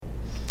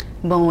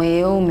Bom,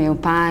 eu, meu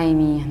pai,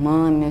 minha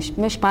irmã,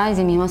 meus pais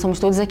e minha irmã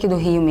somos todos aqui do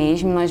Rio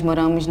mesmo. Nós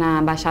moramos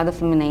na Baixada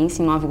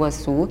Fluminense, em Nova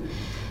Iguaçu.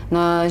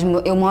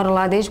 Eu moro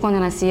lá desde quando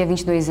eu nasci, há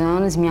 22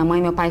 anos. Minha mãe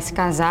e meu pai se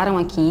casaram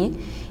aqui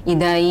e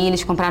daí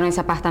eles compraram esse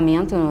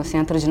apartamento no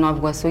centro de Nova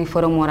Iguaçu e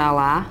foram morar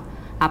lá.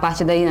 A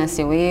partir daí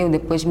nasceu eu,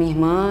 depois minha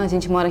irmã. A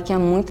gente mora aqui há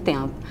muito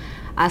tempo.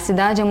 A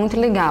cidade é muito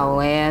legal,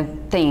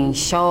 tem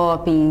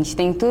shoppings,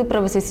 tem tudo para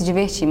você se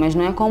divertir, mas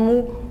não é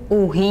como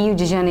o Rio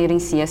de Janeiro em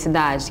si, a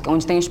cidade,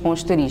 onde tem os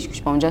pontos turísticos,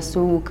 Pão de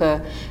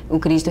Açúcar, o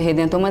Cristo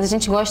Redentor, mas a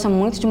gente gosta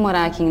muito de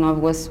morar aqui em Nova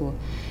Iguaçu.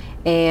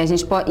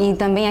 E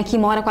também aqui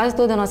mora quase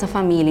toda a nossa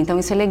família, então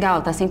isso é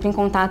legal, tá sempre em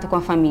contato com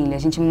a família. A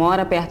gente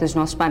mora perto dos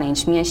nossos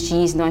parentes, minhas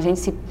tias, então a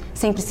gente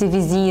sempre se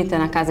visita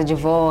na casa de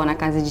vó, na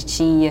casa de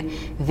tia,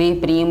 vê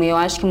primo, e eu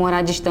acho que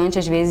morar distante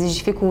às vezes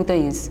dificulta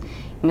isso.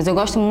 Mas eu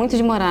gosto muito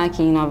de morar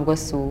aqui em Nova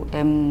Iguaçu,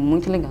 é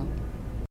muito legal.